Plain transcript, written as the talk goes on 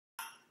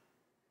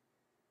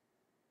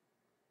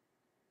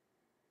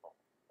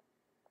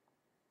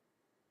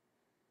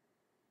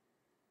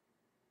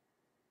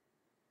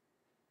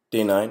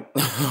Day 9.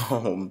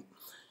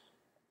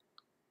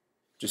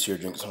 Just here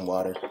drinking some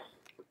water.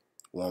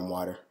 Warm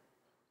water.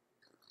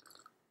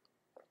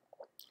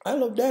 I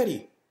love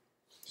daddy.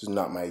 This is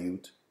not my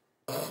youth.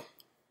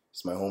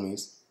 It's my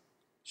homies.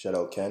 Shout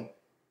out Ken.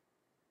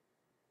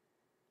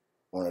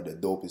 One of the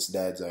dopest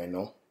dads I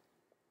know.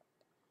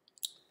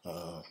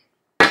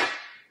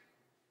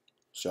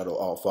 Shout out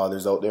all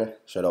fathers out there.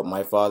 Shout out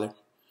my father.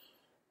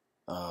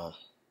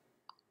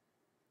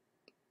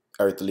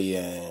 Earthly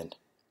and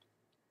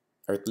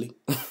earthly.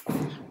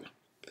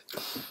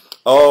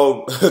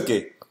 Oh,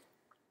 okay.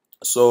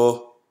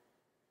 So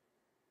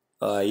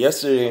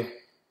yesterday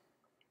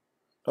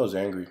I was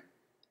angry.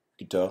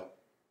 You can tell.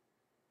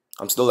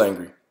 I'm still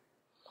angry.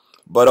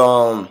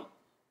 But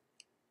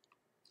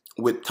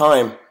with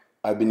time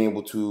I've been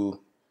able to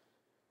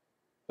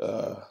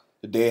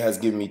the day has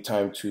given me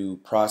time to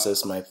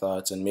process my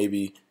thoughts and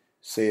maybe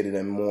say it in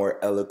a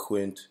more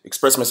eloquent,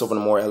 express myself in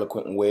a more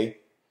eloquent way.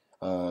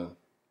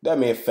 That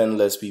may offend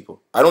less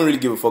people. I don't really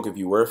give a fuck if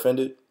you were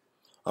offended.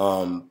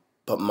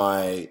 But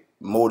my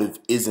motive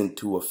isn't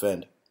to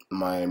offend.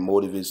 My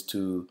motive is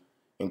to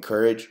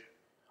encourage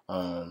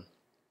and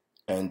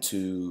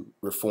to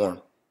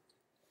reform.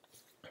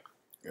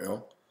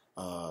 You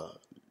know?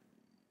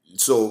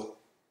 So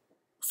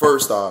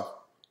first off,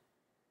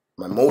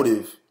 my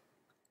motive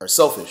are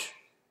selfish.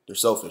 They're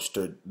selfish.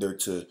 They're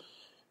to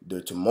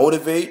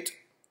motivate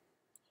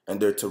and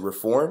they're to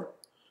reform,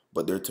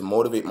 but they're to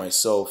motivate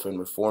myself and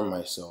reform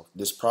myself.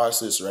 This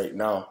process right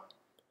now,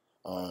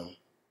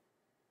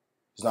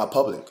 it's not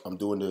public. I'm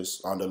doing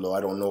this on the low.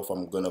 I don't know if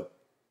I'm gonna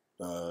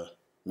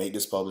make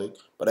this public,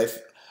 but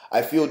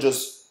I feel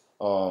just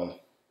I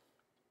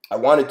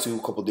wanted to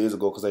a couple days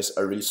ago because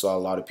I really saw a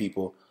lot of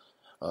people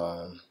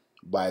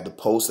by the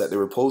posts that they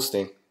were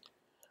posting.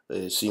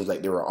 It seems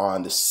like they were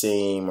on the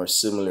same or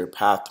similar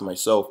path to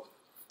myself.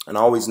 And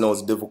I always know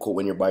it's difficult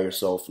when you're by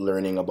yourself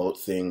learning about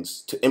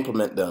things to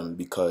implement them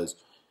because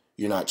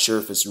you're not sure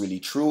if it's really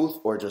truth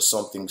or just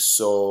something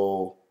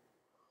so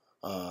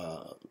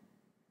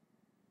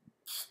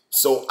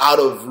so out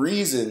of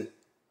reason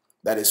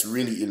that it's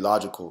really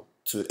illogical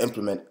to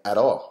implement at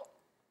all.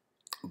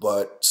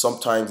 But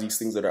sometimes these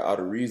things that are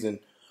out of reason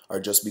are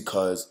just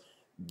because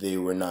they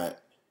were not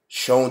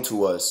shown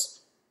to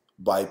us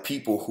by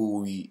people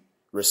who we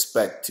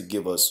respect to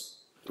give us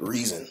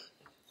reason.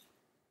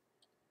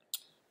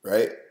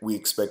 Right? We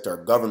expect our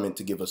government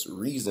to give us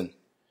reason.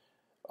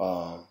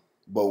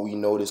 But we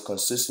notice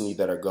consistently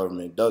that our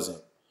government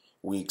doesn't.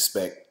 We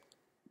expect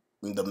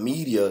the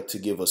media to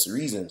give us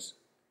reasons,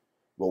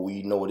 but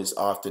we notice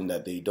often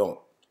that they don't.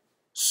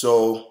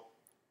 So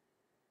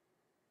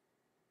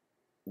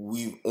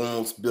we've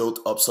almost built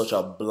up such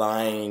a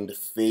blind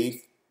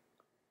faith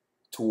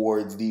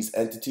towards these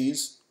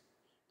entities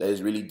that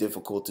it's really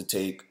difficult to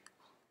take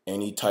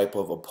any type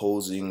of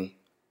opposing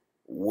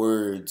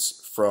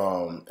words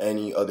from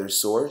any other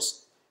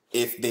source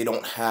if they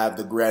don't have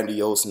the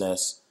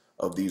grandioseness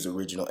of these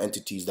original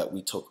entities that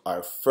we took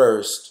our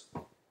first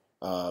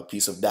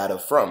piece of data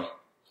from.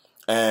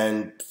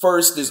 And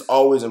first is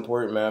always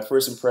important, man.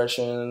 First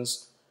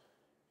impressions,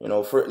 you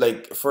know, first,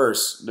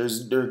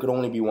 there could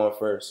only be one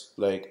first.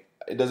 Like,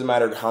 it doesn't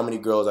matter how many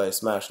girls I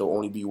smash, there'll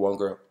only be one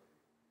girl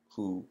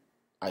who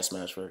I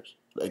smash first.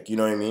 Like, you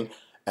know what I mean?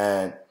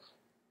 And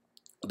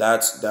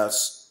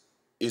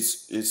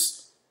it's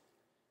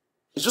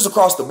just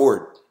across the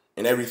board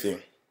in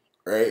everything,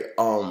 right?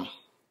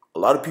 A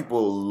lot of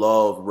people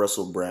love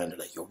Russell Brand. They're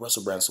like, yo,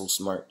 Russell Brand's so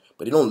smart,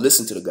 but they don't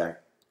listen to the guy.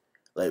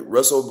 Like,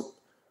 Russell,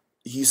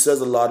 he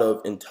says a lot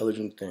of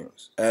intelligent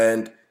things,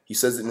 and he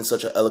says it in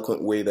such an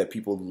eloquent way that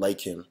people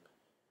like him.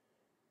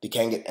 They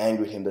can't get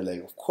angry at him. They're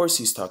like, of course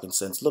he's talking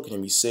sense. Look at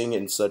him. He's saying it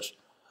in such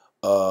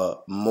a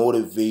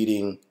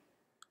motivating,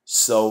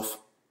 selfless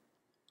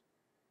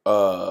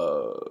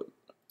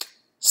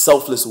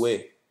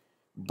way.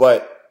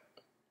 But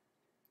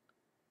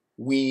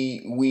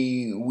we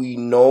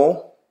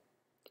know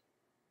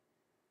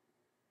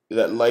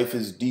that life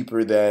is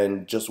deeper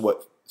than just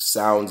what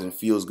sounds and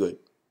feels good.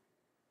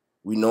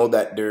 We know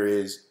that there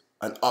is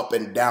an up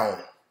and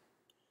down.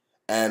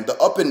 And the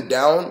up and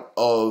down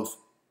of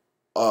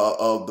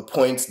the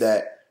points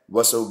that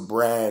Russell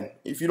Brand,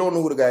 if you don't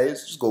know who the guy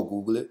is, just go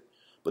Google it.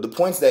 But the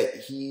points that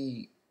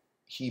he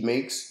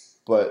makes,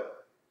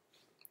 but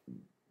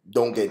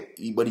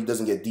he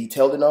doesn't get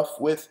detailed enough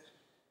with,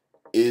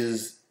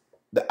 is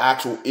the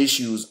actual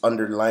issues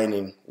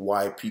underlining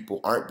why people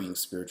aren't being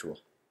spiritual.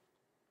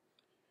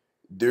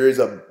 There is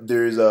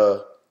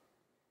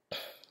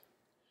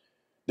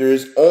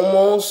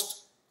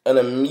almost an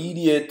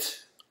immediate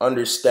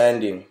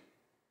understanding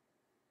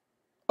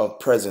of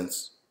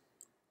presence.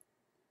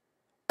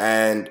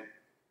 And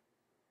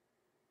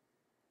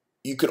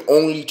you can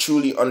only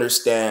truly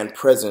understand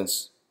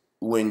presence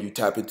when you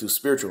tap into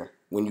spiritual,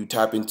 when you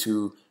tap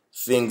into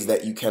things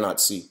that you cannot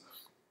see.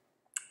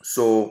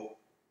 So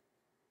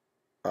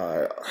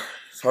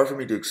it's hard for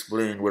me to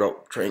explain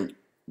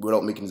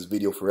without making this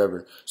video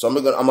forever. So I'm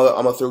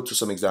gonna throw to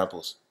some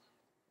examples.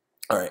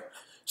 All right.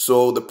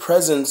 So the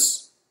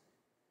presence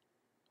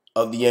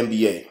of the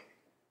NBA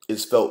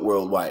is felt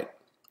worldwide,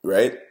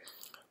 right?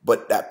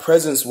 But that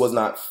presence was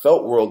not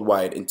felt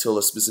worldwide until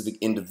a specific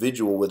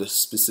individual with a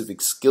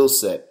specific skill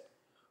set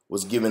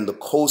was given the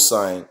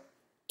cosign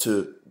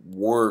to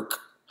work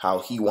how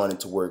he wanted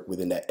to work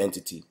within that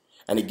entity.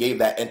 And it gave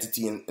that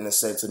entity, in a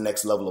sense, a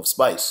next level of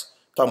spice.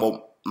 I'm talking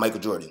about Michael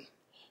Jordan.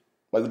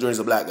 Michael Jordan's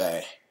a black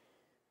guy.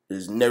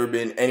 There's never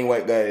been any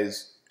white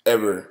guys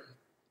ever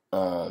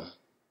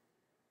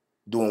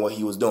doing what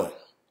he was doing.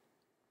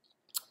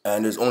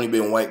 And there's only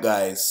been white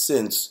guys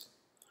since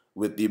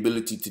with the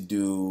ability to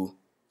do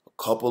a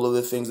couple of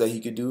the things that he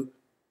could do.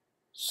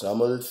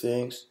 Some of the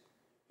things,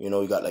 you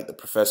know, you got like the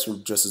professor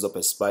who dresses up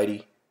as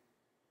Spidey.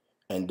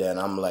 And then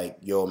I'm like,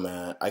 yo,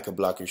 man, I could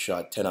block your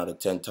shot 10 out of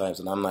 10 times,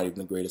 and I'm not even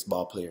the greatest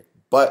ball player.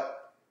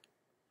 But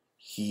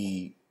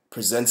he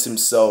presents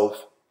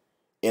himself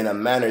in a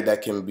manner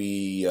that can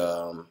be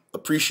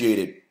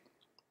appreciated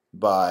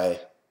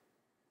by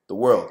the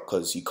world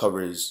because he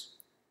covers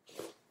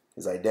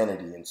his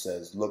identity and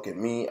says, look at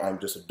me, I'm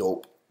just a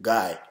dope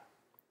guy,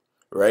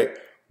 right?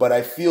 But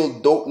I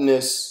feel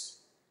dopeness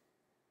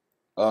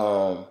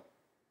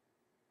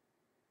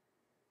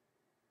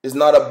is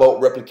not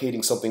about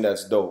replicating something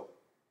that's dope.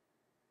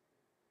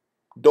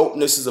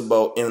 Dopeness is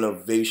about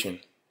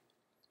innovation.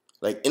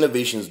 Like,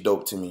 innovation is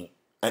dope to me.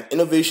 And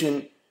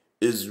innovation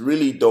is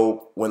really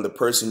dope when the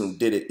person who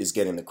did it is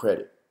getting the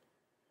credit.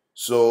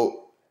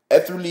 So,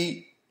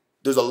 ethically,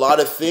 there's a lot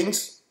of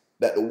things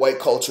that the white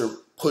culture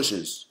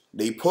pushes.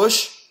 They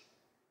push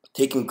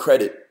taking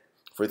credit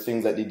for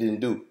things that they didn't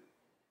do.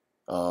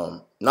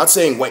 Not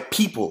saying white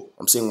people,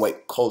 I'm saying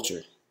white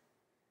culture.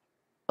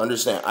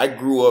 Understand, I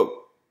grew up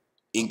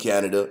in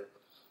Canada,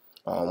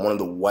 one of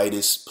the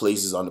whitest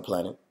places on the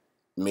planet.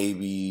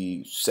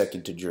 Maybe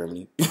second to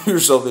Germany or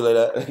something like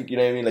that. You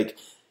know what I mean? Like,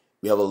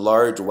 we have a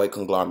large white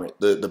conglomerate.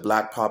 The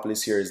black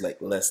populace here is like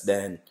less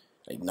than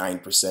like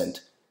 9%,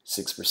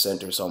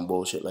 6% or some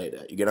bullshit like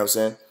that. You get what I'm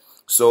saying?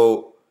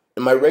 So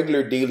in my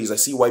regular dailies, I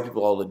see white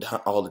people all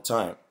the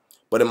time.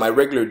 But in my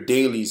regular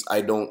dailies,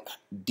 I don't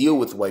deal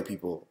with white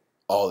people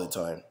all the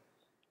time.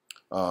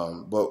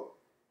 But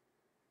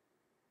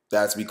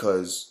that's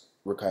because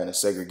we're kind of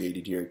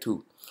segregated here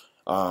too.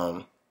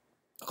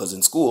 Because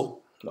in school,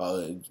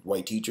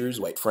 white teachers,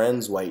 white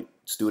friends, white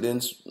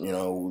students, you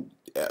know,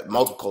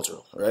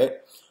 multicultural, right?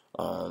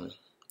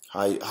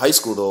 High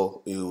school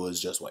though, it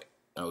was just white.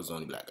 I was the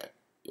only black guy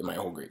in my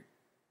whole grade.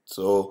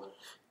 So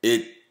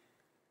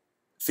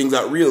things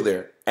got real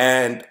there.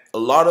 And a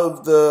lot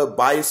of the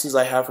biases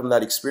I have from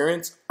that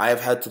experience, I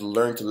have had to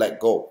learn to let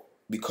go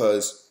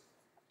because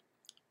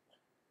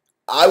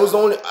I was the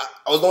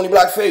only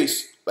black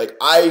face. Like,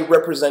 I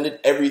represented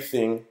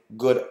everything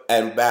good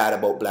and bad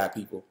about black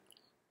people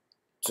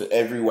to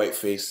every white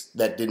face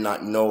that did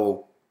not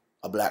know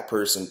a black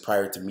person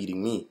prior to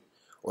meeting me,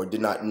 or did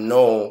not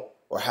know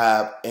or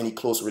have any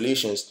close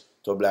relations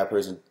to a black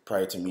person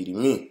prior to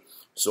meeting me.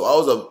 So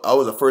I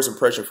was a first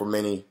impression for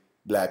many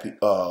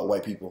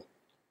white people,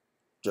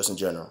 just in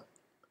general.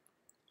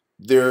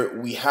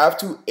 We have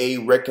to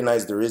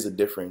recognize there is a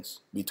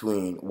difference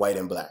between white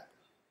and black.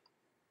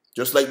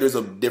 Just like there's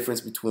a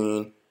difference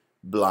between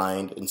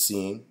blind and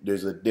seeing,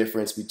 there's a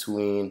difference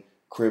between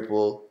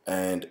crippled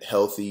and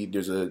healthy.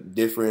 There's a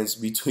difference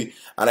between,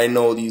 and I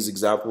know these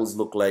examples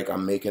look like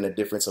I'm making a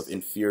difference of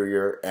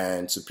inferior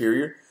and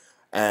superior.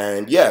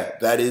 And yeah,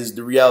 that is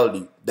the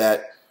reality,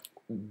 that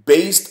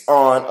based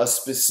on a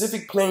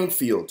specific playing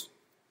field,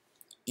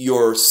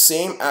 your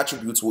same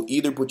attributes will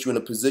either put you in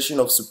a position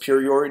of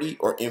superiority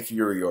or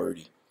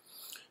inferiority.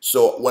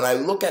 So when I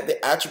look at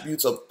the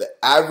attributes of the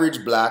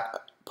average black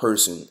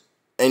person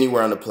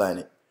anywhere on the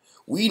planet,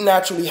 we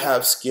naturally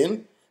have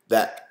skin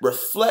that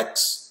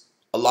reflects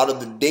a lot of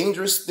the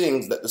dangerous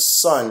things that the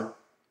sun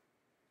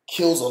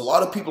kills a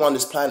lot of people on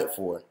this planet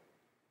for.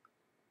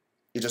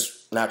 It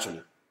just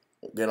naturally.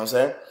 You know what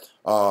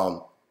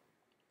I'm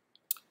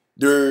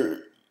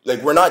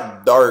saying? We're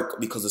not dark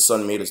because the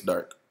sun made us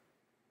dark.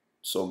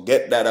 So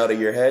get that out of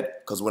your head,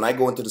 because when I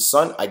go into the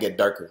sun, I get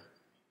darker.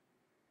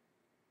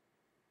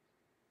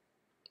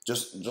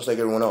 Just like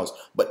everyone else.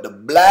 But the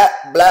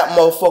black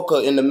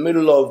motherfucker in the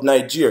middle of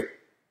Nigeria,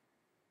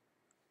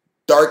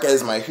 dark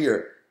as my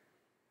hair,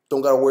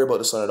 don't gotta worry about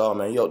the sun at all,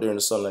 man. He out there in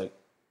the sunlight.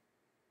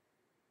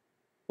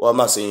 Well, I'm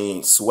not saying he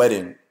ain't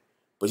sweating,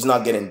 but he's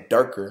not getting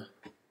darker.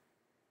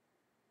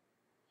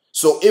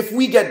 So if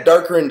we get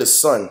darker in the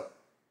sun,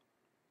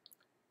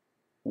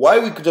 why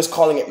are we just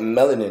calling it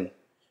melanin?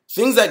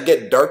 Things that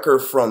get darker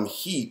from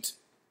heat,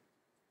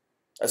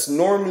 that's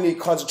normally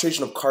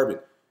concentration of carbon.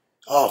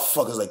 Oh,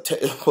 fuck, it's like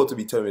it's supposed to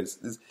be 10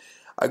 minutes.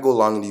 I go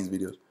long in these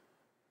videos.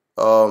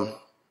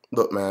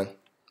 Look, man,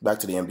 back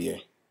to the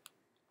NBA.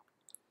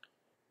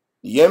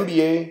 The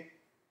NBA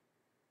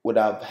would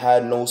have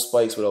had no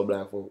spikes without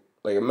black folk.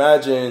 Like,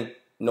 imagine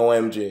no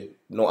MJ,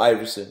 no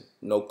Iverson,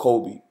 no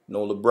Kobe,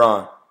 no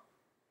LeBron.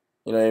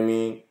 You know what I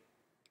mean?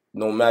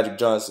 No Magic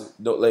Johnson.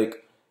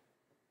 Like,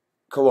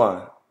 come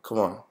on.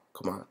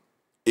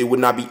 It would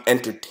not be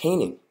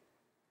entertaining.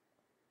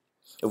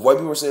 If white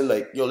people were saying,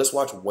 like, yo, let's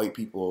watch white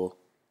people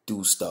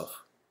do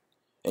stuff.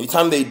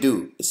 Anytime they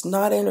do, it's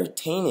not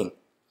entertaining.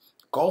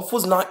 Golf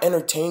was not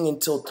entertaining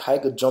until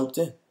Tiger jumped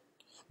in.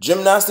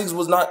 Gymnastics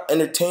was not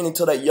entertaining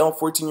until that young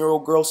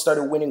 14-year-old girl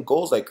started winning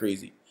golds like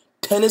crazy.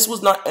 Tennis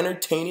was not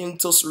entertaining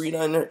until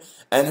Serena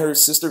and her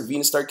sister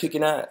Venus started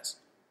kicking ass.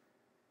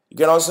 You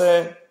get what I'm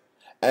saying?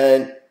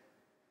 And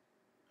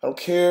I don't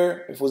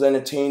care if it was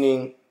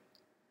entertaining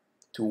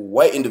to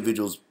white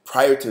individuals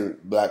prior to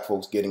black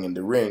folks getting in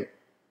the ring.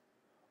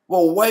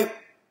 Well,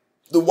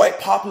 the white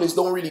populace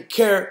don't really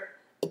care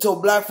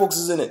until black folks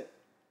is in it.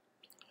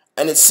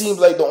 And it seems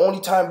like the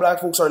only time black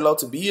folks are allowed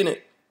to be in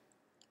it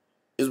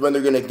is when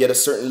they're going to get a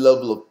certain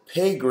level of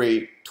pay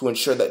grade to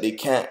ensure that they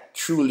can't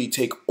truly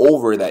take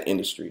over that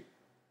industry.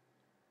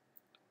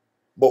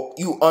 But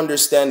you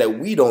understand that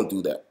we don't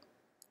do that.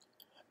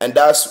 And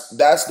that's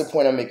the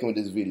point I'm making with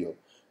this video.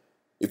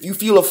 If you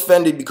feel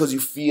offended because you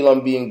feel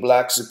I'm being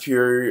black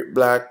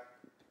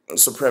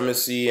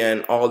supremacy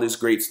and all this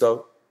great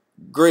stuff,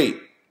 great,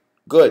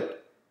 good.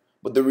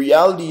 But the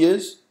reality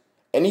is,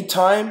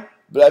 anytime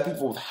black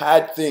people have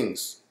had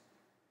things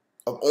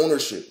of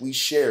ownership, we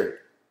shared.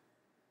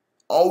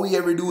 All we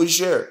ever do is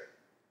share.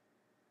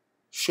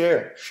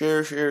 Share.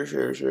 There's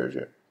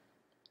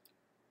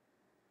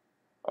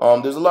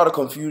a lot of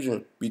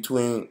confusion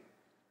between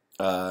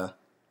what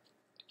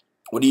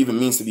it even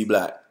means to be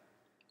black.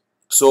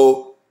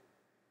 So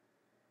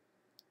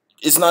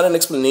it's not an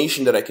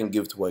explanation that I can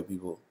give to white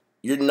people.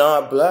 You're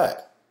not black.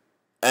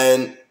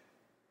 And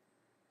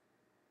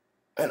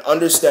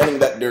understanding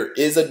that there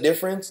is a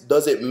difference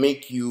doesn't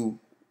make you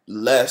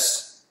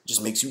less,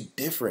 just makes you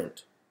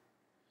different.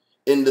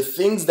 In the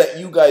things that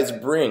you guys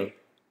bring,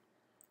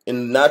 in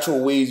the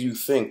natural ways you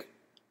think.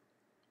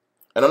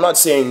 And I'm not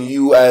saying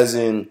you as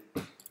in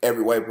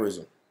every white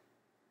person.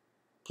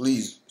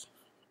 Please.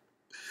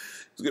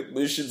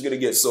 This shit's gonna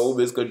get so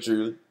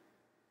misconstrued.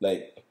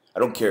 Like, I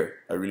don't care.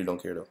 I really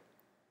don't care though.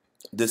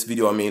 This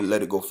video, I may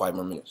let it go 5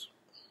 more minutes.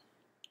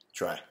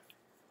 Try.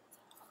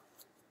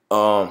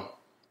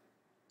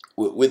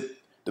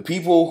 With the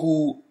people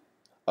who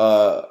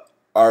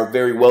are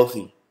very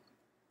wealthy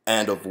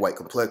and of white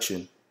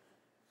complexion,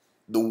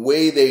 the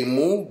way they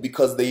move,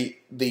 because they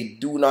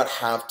do not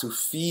have to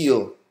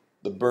feel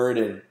the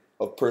burden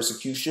of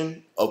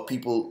persecution of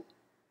people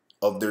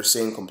of their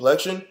same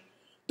complexion,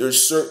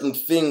 there's certain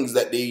things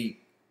that they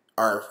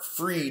are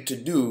free to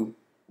do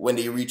when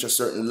they reach a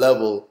certain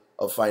level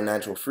of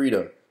financial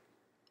freedom.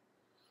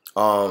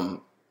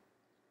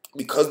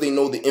 Because they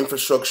know the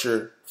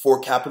infrastructure for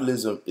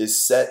capitalism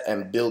is set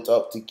and built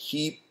up to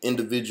keep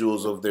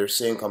individuals of their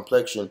same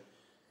complexion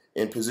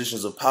in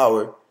positions of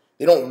power,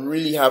 they don't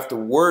really have to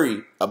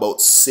worry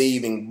about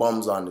saving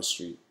bums on the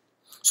street.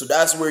 So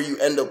that's where you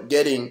end up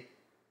getting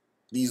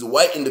these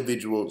white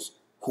individuals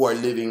who are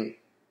living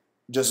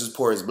just as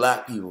poor as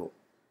black people.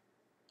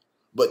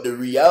 But the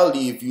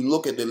reality, if you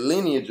look at the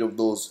lineage of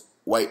those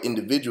white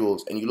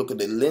individuals and you look at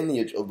the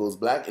lineage of those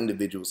black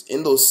individuals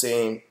in those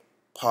same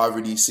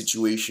poverty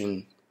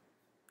situation,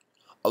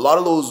 a lot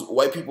of those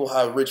white people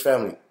have rich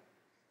family.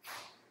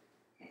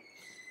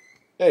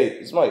 Hey,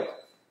 it's Mike.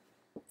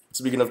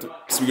 Speaking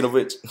of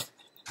which,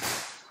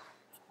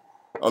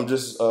 I'm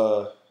just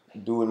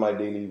doing my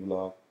daily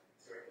vlog.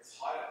 It's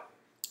hot.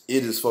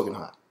 It is fucking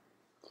hot.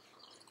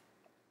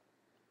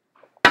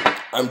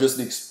 I'm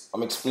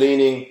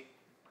explaining,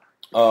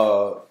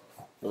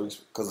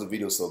 because the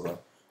video's still gone.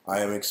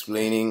 I am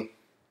explaining.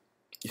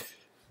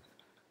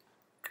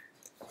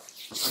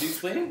 What are you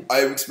explaining? I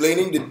am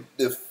explaining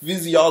the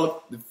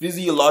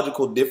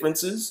physiological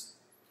differences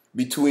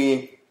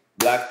between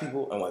black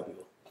people and white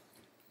people.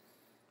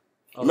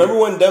 Okay. Remember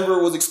when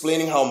Denver was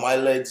explaining how my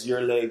legs,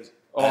 your legs,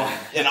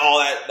 and all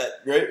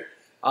that, right?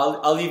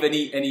 I'll leave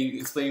any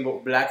explaining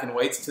about black and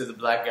whites to the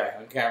black guy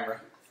on camera.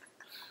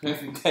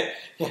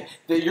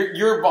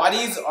 Your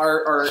bodies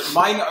are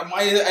mine.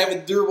 I have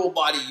a durable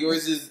body.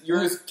 Yours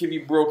can be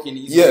broken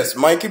easily. Yes,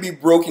 mine can be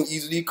broken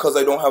easily because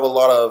I don't have a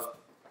lot of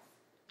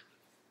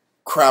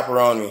crap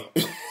around me.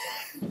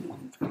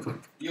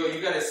 Yo,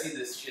 you gotta see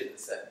this shit in the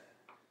set.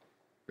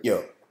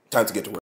 Yo, time to get to work.